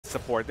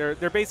support.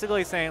 They're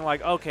basically saying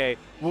like, okay,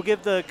 we'll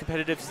give the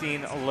competitive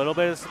scene a little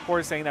bit of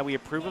support, saying that we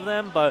approve of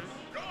them, but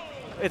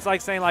it's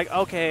like saying like,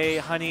 okay,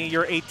 honey,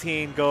 you're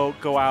 18,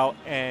 go out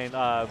and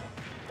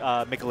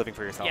make a living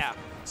for yourself. Yeah.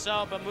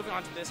 So, but moving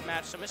on to this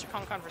match, so Mr.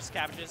 ConCon versus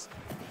Cabbages,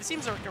 this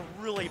seems like a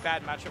really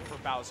bad matchup for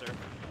Bowser.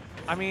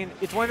 I mean,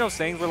 it's one of those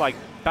things where like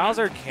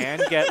Bowser can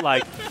get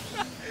like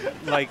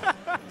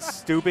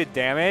stupid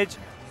damage,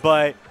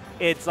 but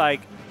it's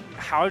like,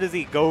 how does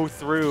he go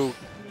through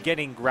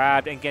getting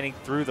grabbed and getting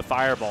through the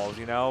fireballs,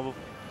 you know?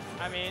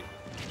 I mean,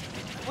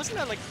 wasn't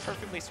that like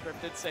perfectly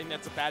scripted, saying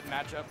that's a bad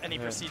matchup, and he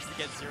proceeds to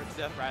get 0 to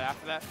death right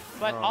after that?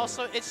 But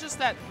also, it's just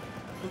that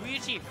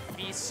Luigi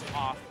feasts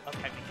off of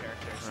heavy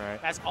characters.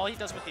 Right. That's all he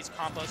does with these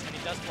combos, and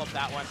he does love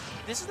that one.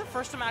 This is the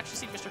first time I actually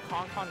seen Mr.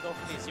 ConCon go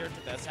for these 0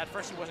 to deaths. At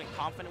first, he wasn't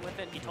confident with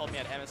it. He told me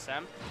at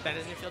MSM that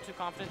doesn't feel too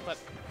confident, but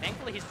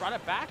thankfully, he's brought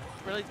it back.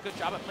 Really good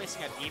job at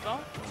placing at Evo,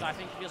 so I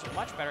think he feels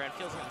much better and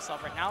feels it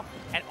himself right now.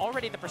 And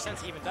already the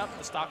percent's evened up.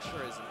 The stock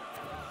sure isn't.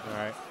 All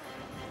right.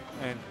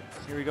 And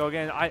here we go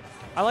again. I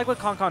like what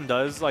ConCon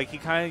does. Like, he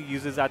kind of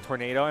uses that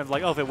tornado and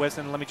like, oh, if it whiffs,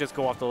 then let me just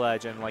go off the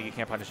ledge, and like, you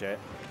can't punish it.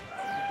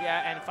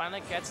 Yeah, and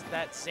finally gets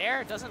that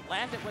Zair. Doesn't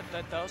land it with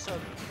it, though, so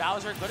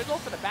Bowser going to go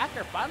for the back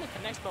air. Finally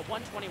connects, but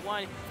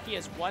 121. He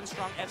has one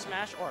strong F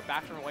smash or a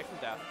back turn away from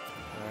death.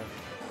 Right.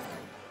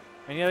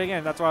 And yet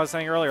again, that's what I was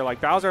saying earlier. Like,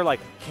 Bowser,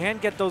 like, can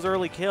get those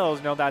early kills.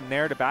 You know, that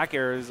nair to back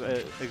air is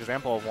an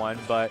example of one.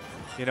 But,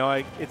 you know,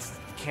 like, it's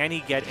can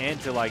he get in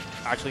to, like,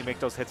 actually make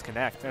those hits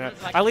connect? And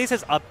like, at least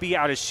his up B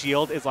out of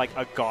shield is, like,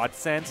 a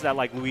godsend that,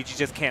 like, Luigi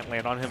just can't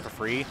land on him for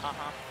free.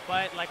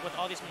 But, like, with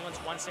all these ones,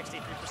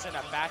 163%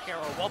 at back air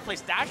or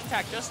well-placed dash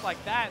attack just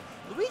like that,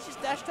 Luigi's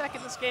dash attack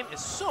in this game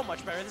is so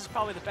much better. This is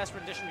probably the best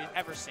rendition we've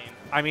ever seen.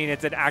 I mean,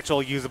 it's an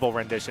actual usable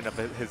rendition of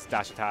his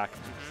dash attack.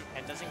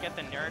 And doesn't get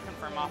the nair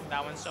confirm off of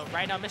that one. So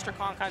right now, Mr.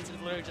 ConCon's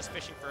literally just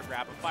fishing for a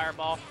grab, a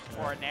fireball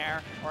or a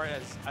nair or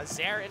a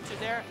Zair into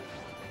there.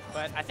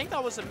 But I think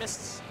that was a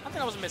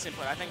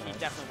misinput. I think he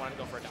definitely wanted to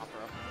go for a down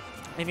throw.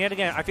 And yet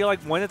again, I feel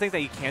like one of the things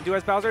that you can do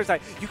as Bowser is that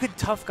you can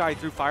tough guy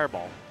through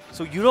fireball.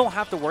 So you don't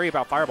have to worry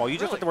about fireball. You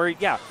just have to worry.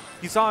 Yeah,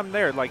 you saw him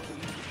there. Like,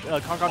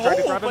 ConCon tried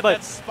to grab him, but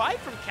that spike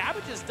from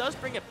Cabbages does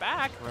bring it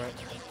back. Right.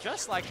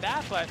 Just like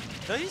that. But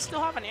does he still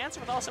have an answer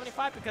with all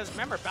 75? Because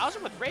remember, Bowser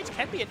with Rage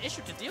can be an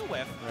issue to deal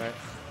with. Right.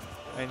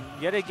 And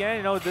yet again,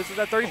 you know, this is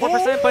at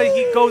 34%, but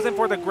he goes in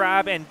for the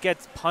grab and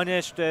gets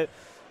punished at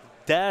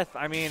death.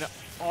 I mean,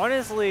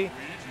 honestly,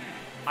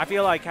 I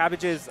feel like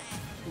Cabbages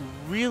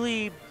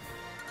really,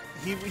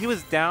 he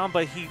was down,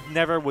 but he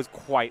never was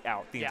quite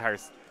out the entire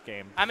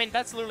game. I mean,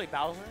 that's literally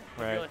Bowser,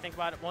 if you really think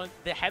about it. One of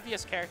the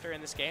heaviest character in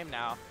this game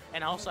now,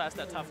 and also has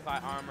that tough guy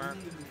armor.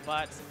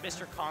 But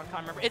Mr. ConCon,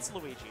 remember, it's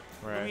Luigi.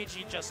 Right.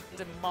 Luigi just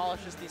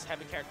demolishes these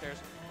heavy characters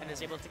and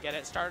is able to get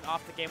it. Started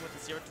off the game with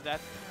a 0 to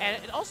death.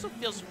 And it also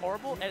feels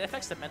horrible. It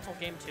affects the mental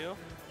game, too,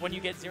 when you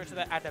get 0 to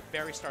death at the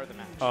very start of the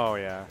match. Oh,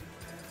 yeah.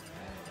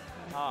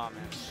 Oh,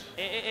 man.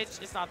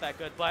 It's not that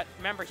good. But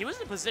remember, he was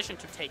in a position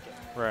to take it.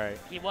 Right.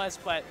 He was,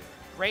 but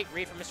great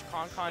read from Mr.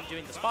 ConCon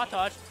doing the spot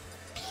dodge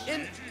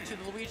into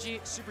the Luigi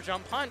super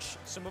jump punch.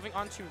 So moving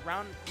on to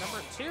round number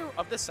 2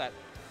 of this set.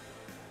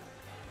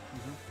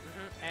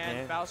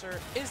 And Bowser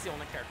is the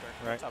only character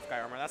with tough guy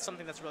armor. That's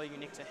something that's really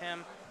unique to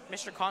him.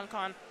 Mr.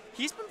 ConCon,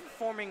 he's been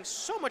performing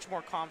so much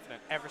more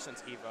confident ever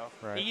since Evo.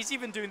 Right. He's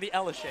even doing the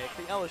Ella shake,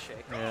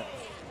 Yeah.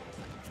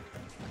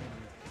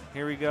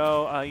 Here we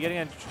go. Yet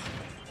again,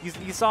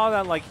 you saw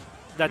that, like,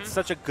 that's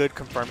such a good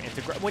confirm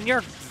into grab. When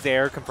your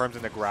Zair confirms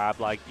into grab,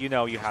 like, you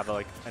know you have,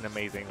 like, an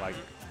amazing, like,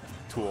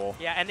 tool.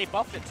 Yeah, and they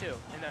buffed it too.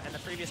 In the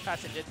previous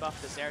patch, they did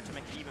buff the Zair to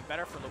make it even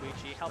better for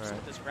Luigi. Helps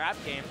with this grab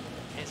game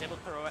and is able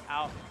to throw it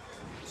out.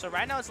 So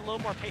right now it's a little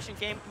more patient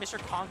game. Mr.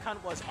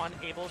 ConCon was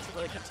unable to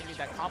really continue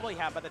that combo he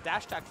had, but the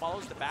dash tech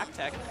follows the back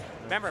tech.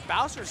 Remember,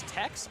 Bowser's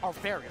techs are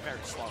very, very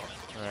slow.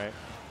 Right.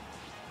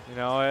 You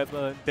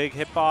know, big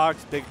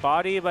hitbox, big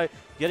body, but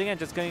yet again,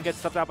 just going to get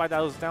stuffed out by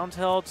those down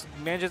tilts.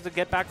 Manages to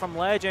get back from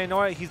ledge, and you know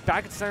what? He's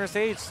back at center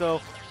stage,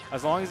 so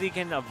as long as he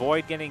can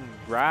avoid getting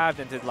grabbed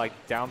into, like,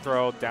 down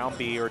throw, down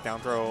B, or down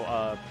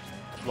throw,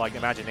 like,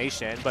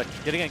 imagination, but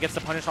yet again, gets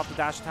the punish off the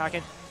dash attack.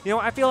 And, you know,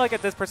 I feel like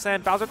at this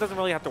percent, Bowser doesn't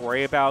really have to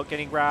worry about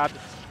getting grabbed.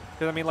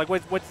 Because, I mean, like,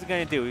 what's he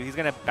going to do? He's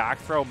going to back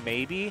throw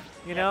maybe,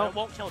 you know? But it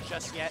won't kill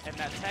just yet, and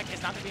that tech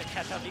is not going to be a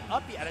catch up. The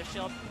up B out of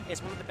shield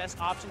is one of the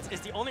best options. Is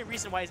the only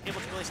reason why he's able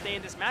to really stay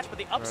in this match, but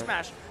the up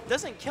smash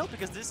doesn't kill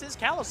because this is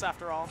Kalos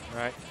after all.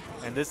 Right.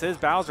 And this is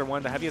Bowser, one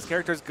of the heaviest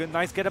characters. Good,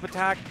 nice get up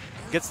attack.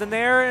 Gets in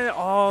there, and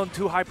oh,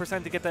 too high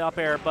percent to get the up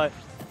air, but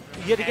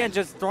yet again,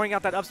 just throwing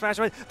out that up smash,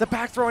 the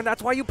back throw, and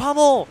that's why you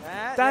pummel.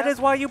 That is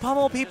why you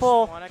pummel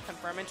people. Just want to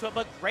confirm into it,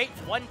 but great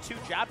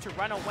 1-2 jab to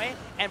run away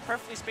and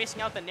perfectly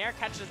spacing out the nair,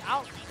 catches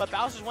out. But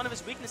Bowser's one of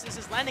his weaknesses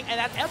is landing, and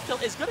that F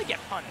tilt is going to get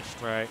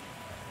punished. Right.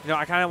 You know,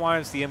 I kind of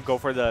wanted to see him go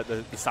for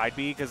the side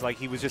B because, like,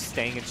 he was just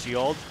staying in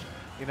shield,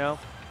 you know?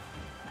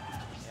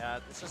 Yeah,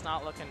 this is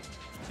not looking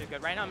too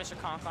good. Right now, Mr.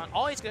 ConCon,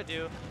 all he's going to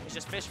do is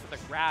just fish for the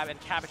grab, and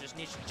Cabbages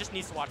just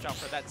needs to watch out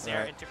for that.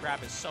 Zair into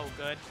grab is so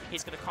good.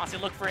 He's going to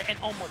constantly look for it, and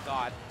oh my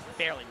god,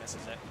 barely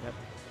misses it. Yep.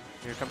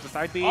 Here comes the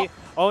side B.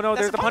 Oh no,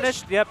 there's the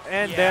punish. Yep,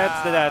 and yeah.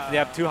 that's the death.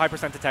 Yep, too high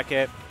percent to tech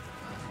hit.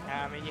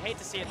 I mean, you hate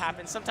to see it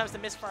happen. Sometimes the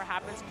misfire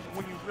happens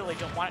when you really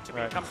don't want it to be.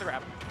 Right. Here comes the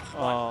grab.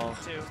 Oh.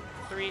 1, 2,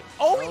 3.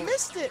 Oh, he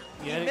missed it.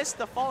 Yeah. He missed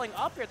the falling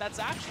up here. That's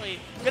actually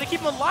going to keep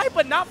him alive,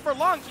 but not for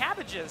long.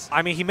 Cabbages.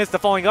 I mean, he missed the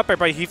falling up air,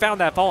 but he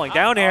found that falling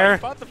down air.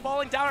 He found the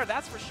falling down air,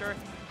 that's for sure.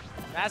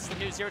 That's the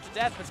new 0 to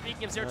death. But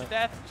speaking of 0 to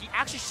death, he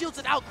actually shields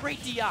it out.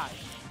 Great DI.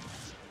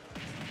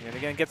 And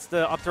again, gets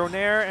the up throw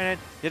nair, and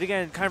yet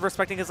again, kind of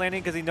respecting his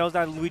landing because he knows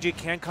that Luigi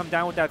can come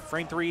down with that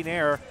frame 3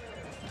 nair.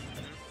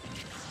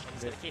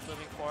 He's going to keep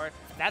moving forward.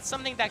 That's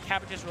something that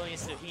Cabbages really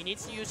needs to do. He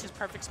needs to use his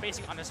perfect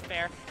spacing on his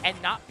fair and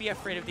not be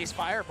afraid of these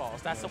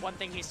fireballs. That's the one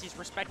thing he's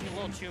respecting a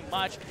little too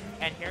much.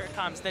 And here it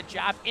comes. The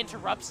jab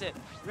interrupts it.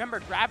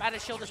 Remember, grab out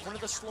of shield is one of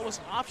the slowest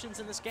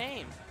options in this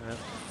game. Yeah.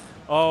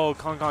 Oh,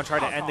 ConCon tried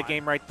to end the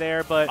game right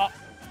there, but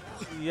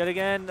yet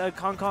again,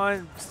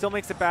 ConCon still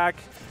makes it back.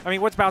 I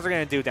mean, what's Bowser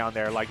going to do down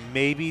there? Like,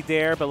 maybe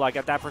there, but like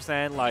at that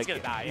percent, like, he's going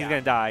to die. He's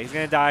going to die. He's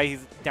going to die.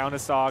 He's down to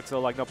stock, so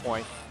like, no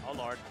point. Oh,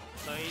 Lord.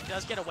 So he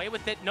does get away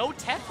with it. No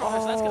tech from Oh,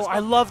 so that's gonna I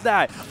love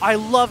that. I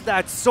love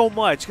that so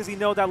much because you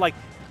know that, like,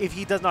 if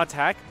he does not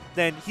tech,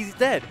 then he's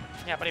dead.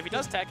 Yeah, but if he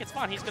does tech, it's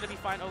fine. He's going to be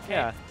fine, okay.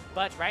 Yeah.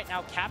 But right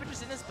now, Cabbage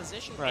is in his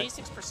position, Right.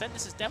 86%.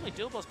 This is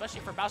definitely doable, especially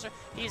for Bowser.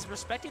 He's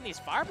respecting these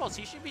fireballs.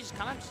 He should be just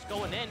kind of just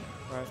going in.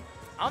 Right.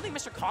 I don't think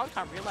Mr.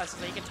 ConCon realizes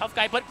that he can tough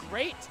guy, but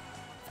great.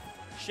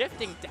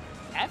 Shifting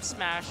F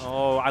smash.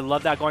 Oh, I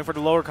love that, going for the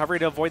low recovery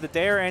to avoid the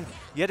dare, and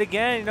yet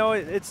again, you know,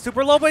 it's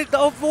super low, but it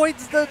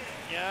avoids the...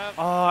 Yep.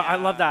 Oh, I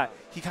love that.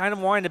 He kind of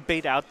wanted to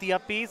bait out the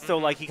up B, so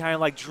like he kind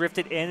of like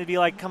drifted in and be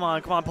like, come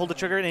on, pull the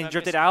trigger, and then he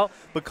drifted out.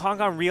 But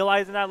ConCon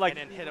realizing that, like,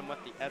 and then hit him with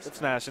the F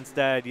smash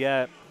instead,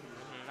 yeah.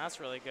 That's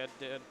really good,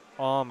 dude.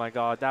 Oh my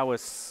god, that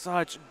was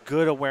such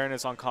good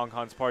awareness on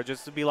ConCon's part,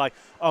 just to be like,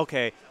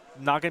 okay,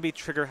 not going to be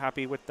trigger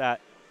happy with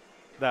that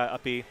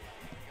up B.